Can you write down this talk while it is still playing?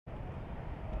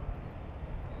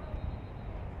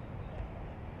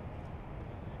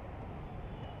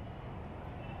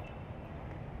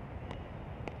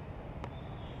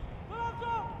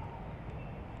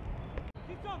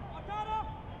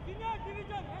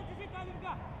NCC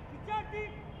तालिमका विद्यार्थी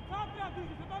छात्र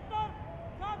 277,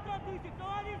 छात्र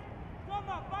 244,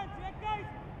 जम्मा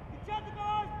 521 विद्यार्थी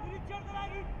कवच निरीक्षणका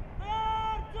लागि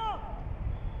तयार छ।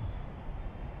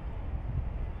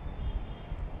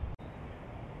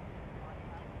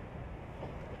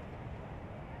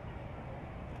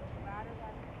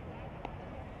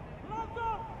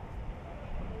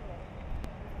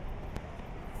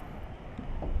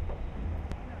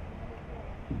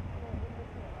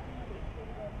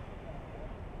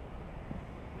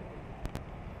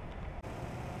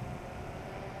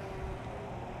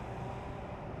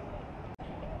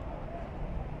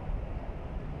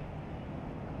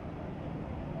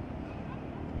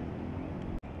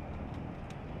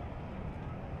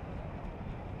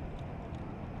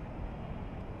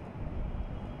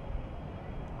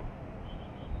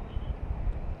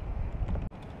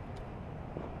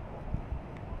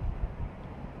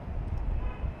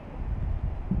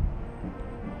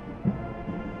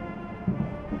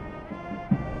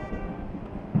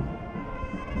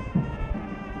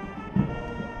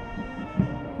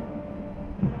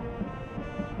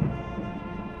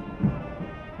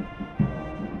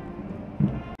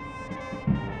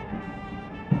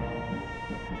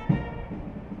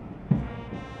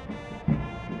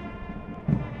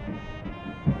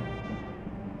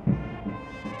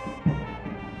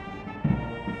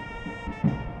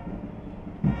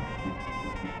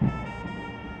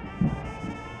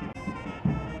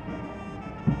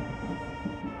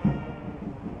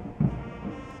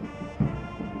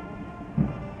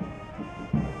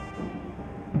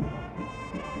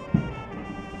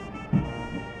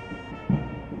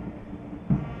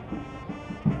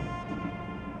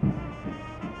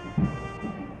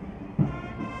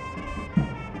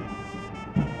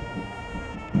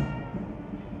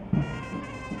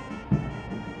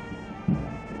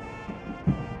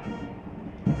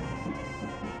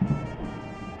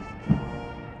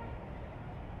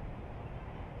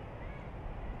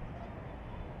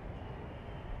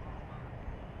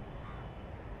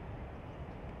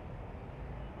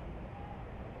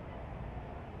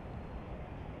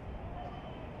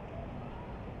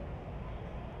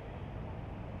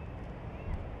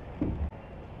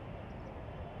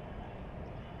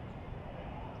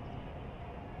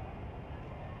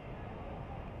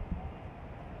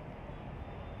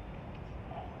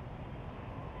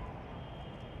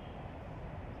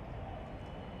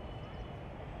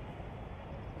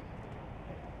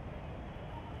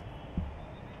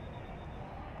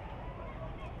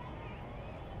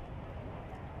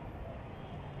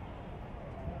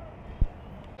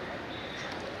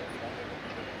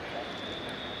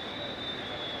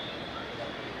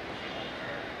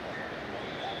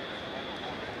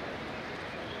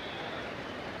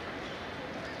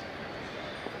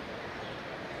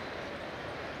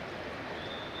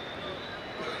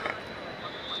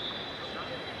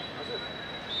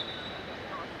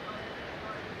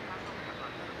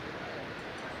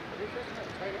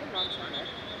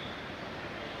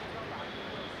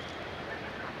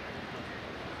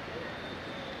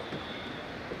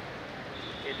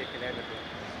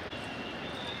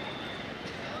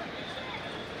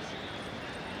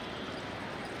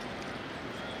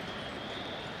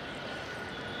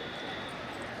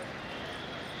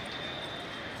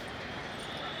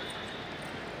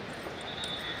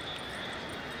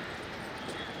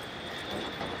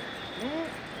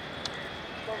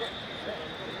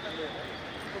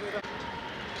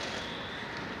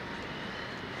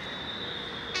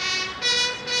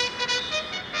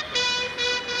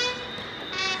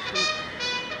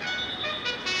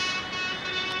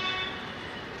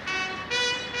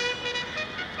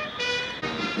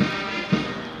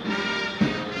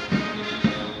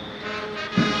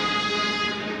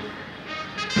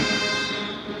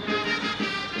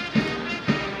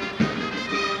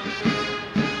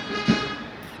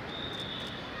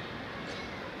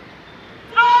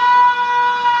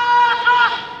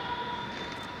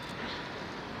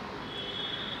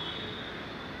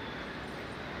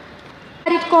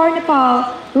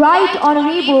 Nepal, Right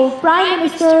Honorable Prime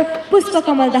Minister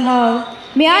Pushpakamal Dahal.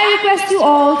 May I request you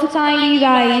all to kindly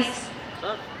rise.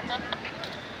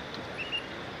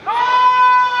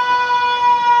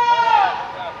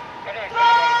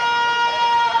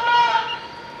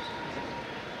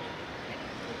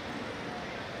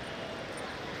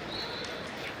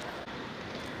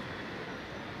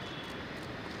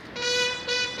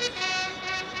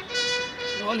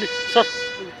 Sir.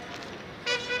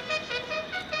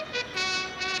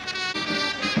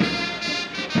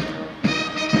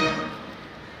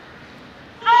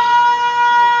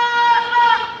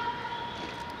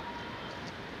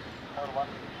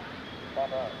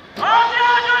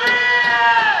 One,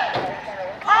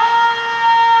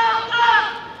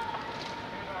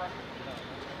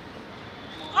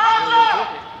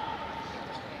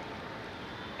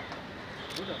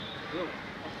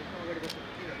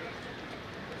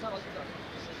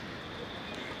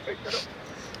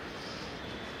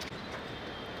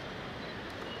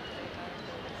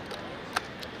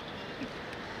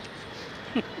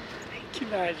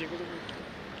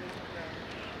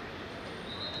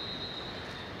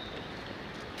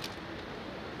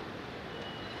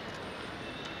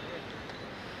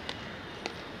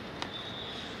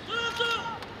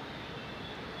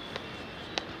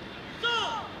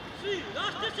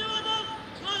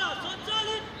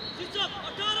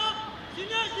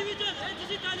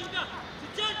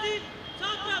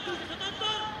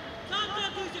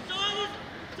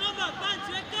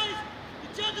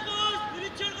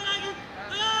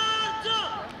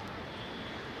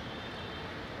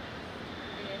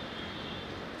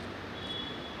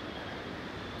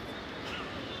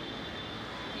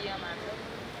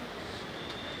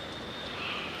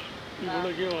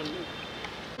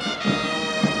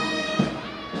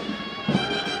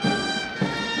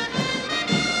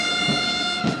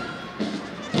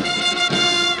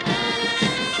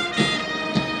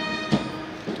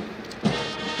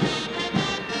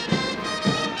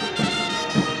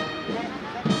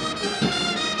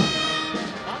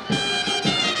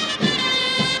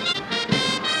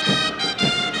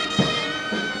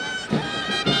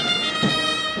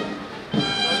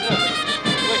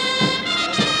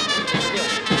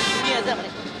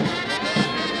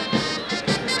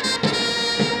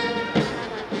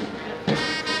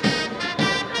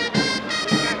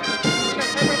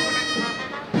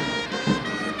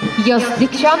 यस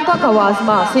दीक्षान्त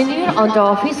कवाजमा सिनियर अन्डर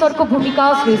अफिसरको भूमिका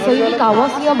श्री सैनिक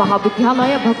आवासीय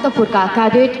महाविद्यालय भक्तपुरका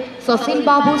क्याडेट ससिल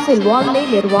बाबु सिलवालले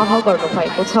निर्वाह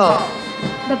गर्नुभएको छ।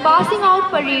 The passing out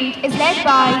parade is led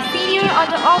by Senior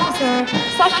Under Officer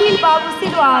Sashil Babu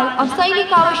Silwal of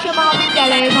Sainik Avashya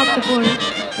Mahavidyalaya Bhaktapur.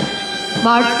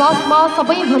 March पास्टमा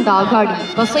सबैभन्दा अगाडि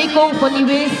कसैको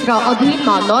उपनिवेश र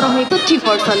अधीनमा नरहे 25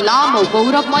 वर्ष लामो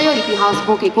गौरवमय इतिहास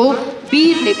बोकेको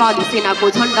वीर नेपाली सेनाको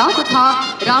झण्डा तथा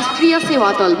राष्ट्रिय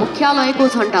सेवा दल मुख्यालयको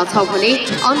झण्डा छ भने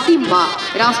अन्तिममा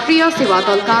राष्ट्रिय सेवा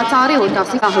दलका चारैवटा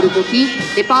सेवाहरू बोकी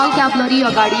नेपाल क्याभलरी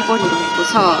अगाडि बढिरहेको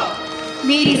छ।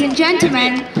 Ladies and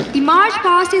gentlemen, the march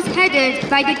past is headed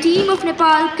by the team of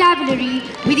Nepal Cavalry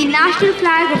with the national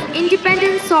flag of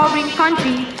independent sovereign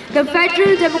country, the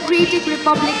Federal Democratic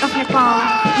Republic of Nepal,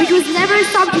 which was never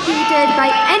subjugated by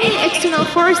any external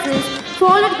forces,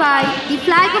 followed by the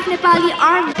flag of Nepali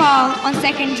Armed Nepal on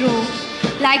second row.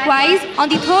 Likewise, on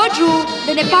the third row,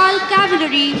 the Nepal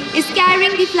Cavalry is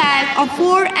carrying the flag of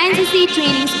 4 NCC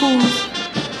training schools.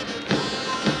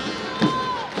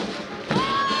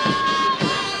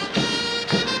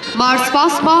 March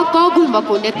पास्टमा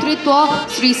कगुल्मको नेतृत्व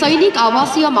श्री सैनिक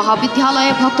आवासीय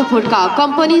महाविद्यालय भक्तपुरका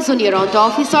company junior under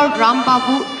officer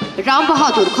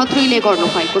Rambahadur खत्रीले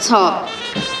गर्नुभएको छ।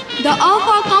 The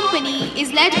Alpha Company is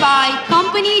led by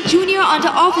Company Junior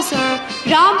Under Officer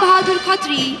Ram Bahadur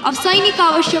Khatri of Sainik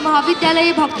Avashya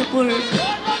Mahavidyalaya Bhaktapur.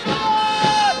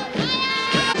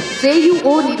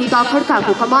 JUO Niruta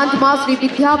खड्काको कमान्डमा श्री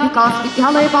विद्या विकास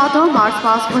विद्यालयबाट march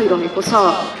past भइरहेको छ।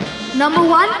 Number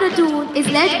 1 platoon is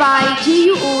led by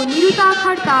JUO Niruta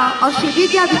Khadka of Shri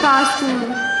Vidya Vikas School.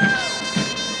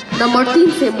 Number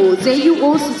 3 सेमो JUO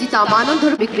Sujita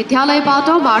Manandhar विद्यालयबाट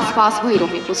march past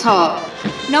भइरहेको छ।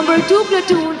 Number 2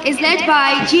 platoon is led by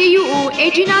JUO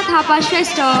Adrina Thapa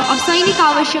Shrestha of Sainik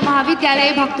Avashya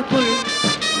Mahavidyalaya Bhaktapur.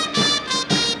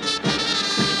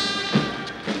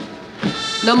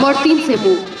 Number 3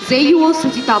 सेमो JUO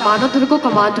Sujita मानन्दरको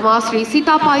कमान्डमा Shri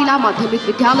Sita पाइला माध्यमिक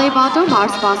विद्यालयबाट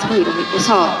march past भइरहेको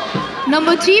छ।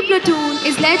 Number 3 platoon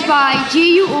is led by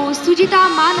JUO Sujita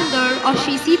Manandar of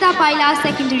Shri Sita Paila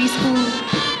Secondary School.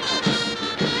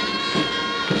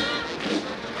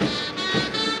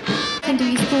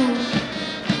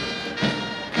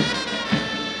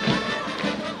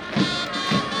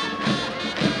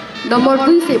 Number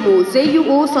 2 सेमो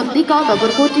JUO सन्तिका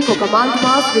नगरकोटीको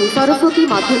कमान्डमा Shri Saraswati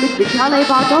माध्यमिक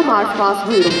विद्यालयबाट march past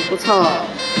भइरहेको छ।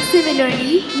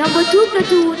 Similarly, number 2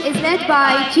 platoon is led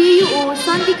by JUO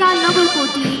Santika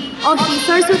Nagarkoti of Shri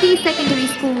Saraswati Secondary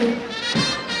School.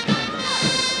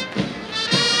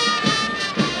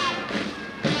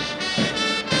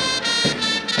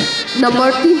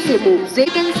 Number 3 सेमो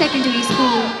Second Secondary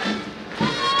School.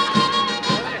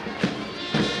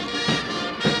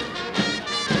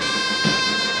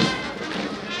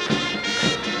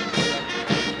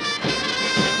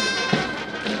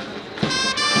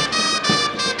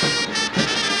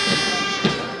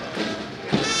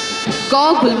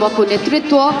 गुल्मको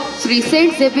नेतृत्व Shri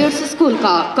saint Xavier's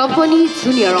स्कुलका company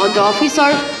junior under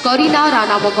officer Kareena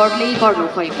Rana मगरले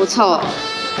गर्नुभएको छ।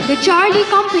 The Charlie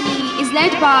Company is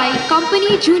led by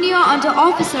Company Junior Under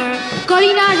Officer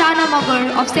Karina Rana Magar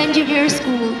of St. Xavier's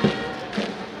School.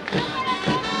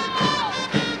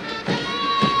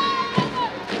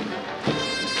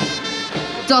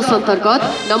 जस अन्तर्गत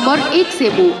number 1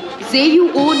 सेबु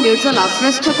जेयुओ Nirjala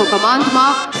श्रेष्ठको कमान्डमा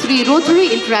Shri rotary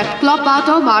interact क्लबबाट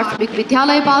March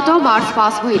विद्यालयबाट March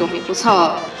pass भइरहेको छ।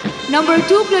 Number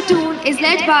 2 platoon is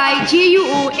led by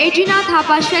JUO Adrina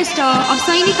Thapa Shrestha of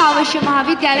Sainik Awasya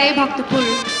Mahavidyalaya Bhaktapur.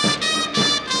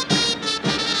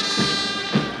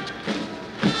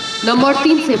 Number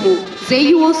 3 सेबु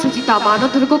जेयुओ Sujita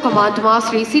मानदरको कमान्डमा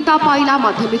Shri Sita पाइला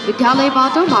माध्यमिक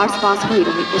विद्यालयबाट March pass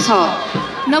भइरहेको छ।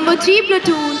 Number 3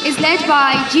 platoon is led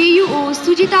by JUO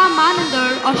Sujita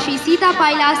Manandar of Sri Sita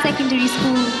Paila Secondary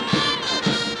School.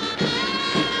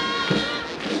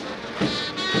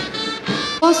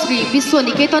 Shri विश्व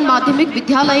निकेतन माध्यमिक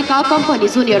विद्यालयका company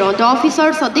junior under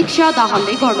officer Sadiksha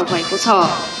दाहालले गर्नुभएको छ।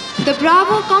 The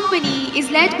Bravo Company is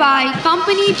led by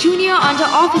Company Junior Under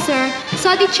Officer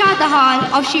Sadiksha Dahal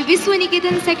of Sri Viswa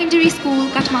Niketan Secondary School,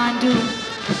 Kathmandu.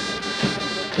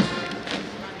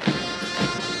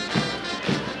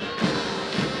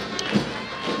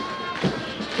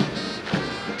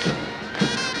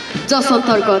 जस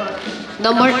अन्तर्गत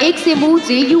number 1 सेमु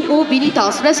जेयुओ Vinita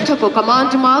श्रेष्ठको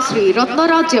कमान्डमा Shri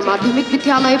Ratnarajya माध्यमिक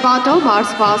विद्यालयबाट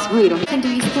मार्च पास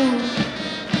भइरहेको छ।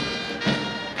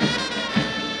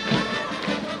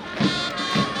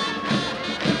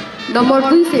 नम्बर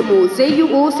 2 सेमु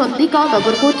जेयुओ सन्दिका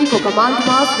नगरकोटीको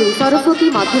कमान्डमा श्री सरस्वती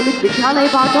माध्यमिक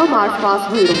विद्यालयबाट मार्च पास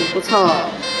भइरहेको छ।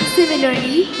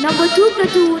 Similarly, number 2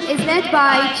 platoon is led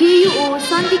by JUO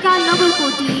Sandika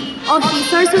Nagarkoti of Sri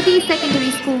Saraswati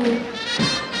Secondary School.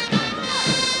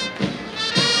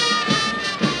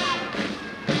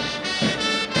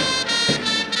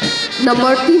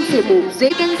 Number 3 सेमु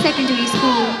Second Secondary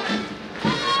School.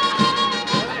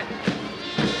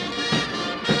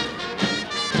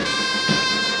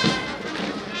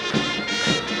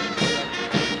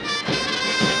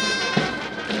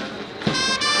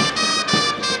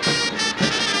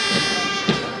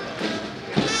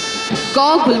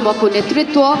 गुल्मको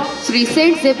नेतृत्व श्री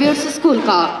सेन्ट जेभियर्स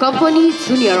स्कुलका company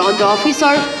junior under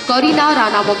officer Kareena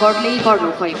Rana मगरले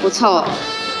गर्नुभएको छ।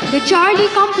 The Charlie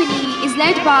Company is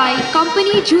led by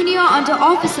Company Junior Under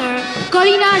Officer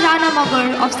Karina Rana Magar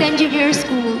of St. Xavier's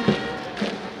School.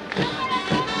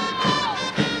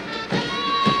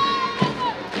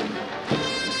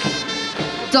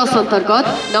 जस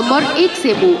अन्तर्गत number 1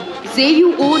 सेबु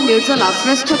जेयुओ Nirjala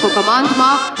श्रेष्ठको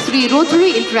कमान्डमा Shri rotary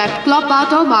interact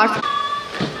क्लबबाट March.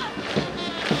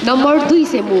 Number 2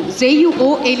 सेमु जेयुओ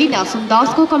Elina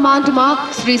सुन्दासको कमान्डमा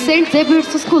Shri saint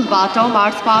Xavier's स्कुलबाट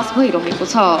March pass भइरहेको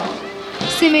छ।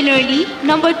 Similarly,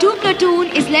 number 2 platoon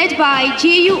is led by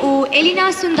JUO Elina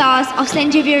Sundas of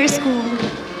St. Xavier's School.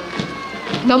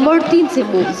 Number 3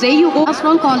 सेमु जेयुओ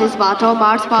national कलेजबाट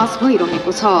March pass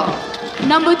भइरहेको छ।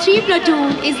 Number 3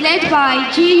 platoon is led by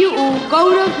JUO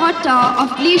Gaurav Bhatta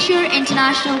of Glacier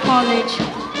International College.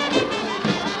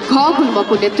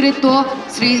 गुल्मको नेतृत्व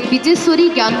श्री विजेश्वरी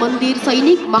ज्ञान मन्दिर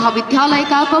सैनिक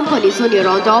महाविद्यालयका company junior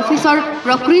under officer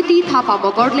प्रकृति थापा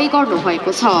मगरले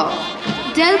गर्नुभएको छ।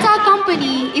 Delta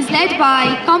Company is led by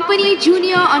Company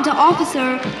Junior Under Officer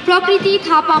Prakriti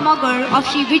Thapa Magar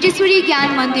of Sri Vijayaswari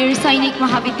Gyan Mandir Sainik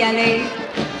Mahavidyalaya.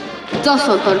 जस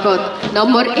अन्तर्गत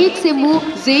नम्बर 1 सेमु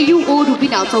जेयुओ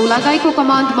रुबिना चौलागाईको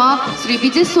कमान्डमा श्री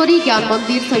विजेश्वरी ज्ञान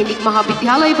मन्दिर सैनिक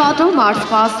महाविद्यालयबाट मार्च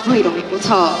पास भइरहेको छ।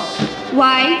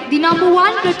 While the number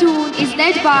 1 platoon is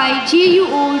led by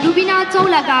JUO Rubina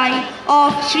Chaulagai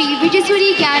of Sri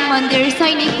Vijayaswari Gyan Mandir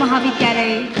Sainik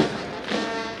Mahavidyalaya.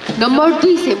 Number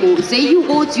 2 सेमु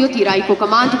जेयुओ ज्योति राईको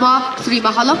कमान्डमा Shri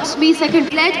Mahalakshmi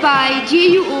second led by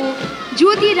JUO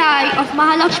Jyoti Rai of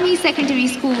Mahalakshmi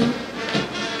Secondary School.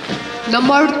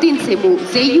 Number 3 सेमु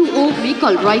जेयुओ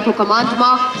Mikal राईको कमान्डमा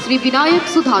श्री विनायक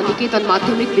सुधा निकेतन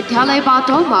माध्यमिक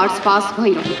विद्यालयबाट March pass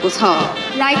भइरहेको छ।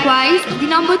 Likewise,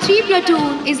 the number 3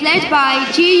 platoon is led by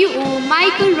JUO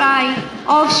Michael Rai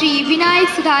of Sri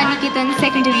Vinayak Sudha Niketan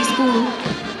Secondary School.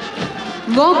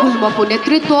 गुल्मको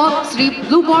नेतृत्व Shri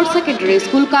Bluebird secondary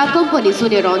स्कुलका company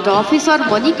junior under officer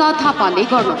Manika थापाले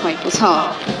गर्नुभएको छ।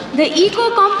 The Eco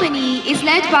Company is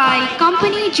led by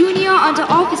Company Junior Under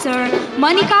Officer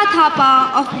Manika Thapa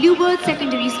of Bluebird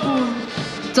Secondary School.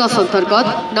 जस अन्तर्गत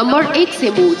number 1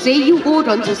 सेमु जेयुओ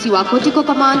Ranju शिवाकोटीको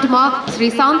कमान्डमा Shri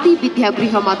शान्ति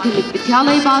विद्यागृह माध्यमिक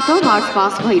विद्यालयबाट March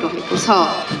pass भइरहेको छ।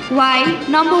 While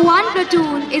number 1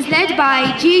 platoon is led by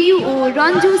JUO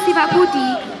Ranju Sivakoti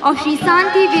of Sri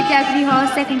Santi Vidyagriha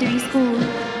Secondary School.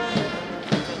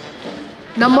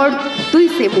 Number 2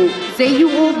 सेमु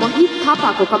जेयुओ महित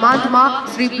थापाको कमान्डमा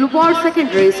Shri Bluebird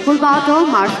secondary स्कुलबाट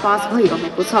March pass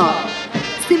भइरहेको छ।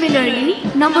 Similarly,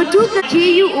 number 2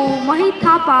 JUO Mahit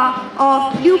Thapa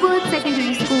of Bluebird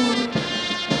Secondary School.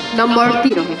 Number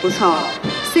 3 रहेको छ।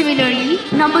 Similarly,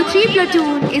 number 3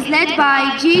 platoon is led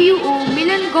by JUO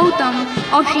Milan Gautam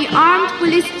of Shri Armed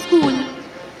Police School.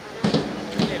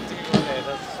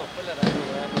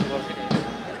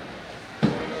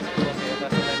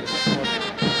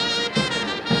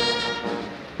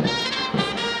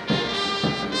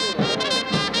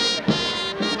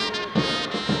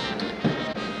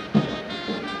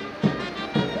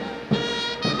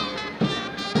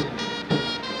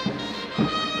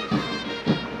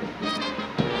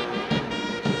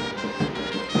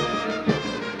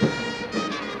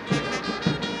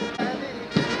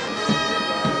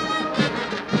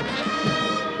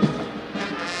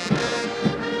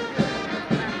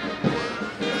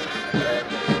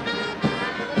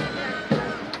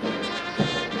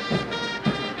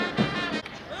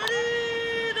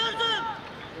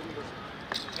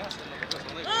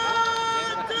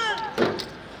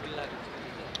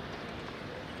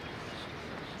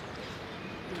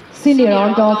 Senior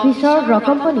Armed Officer र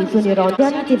Company Junior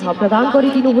Armed चिन्ह प्रदान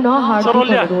गरिदिनु हुन हार्दिक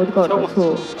अनुरोध गर्दछु।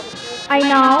 I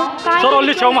now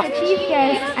kindly request the chief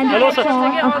guest and the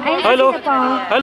patron of NCC Nepal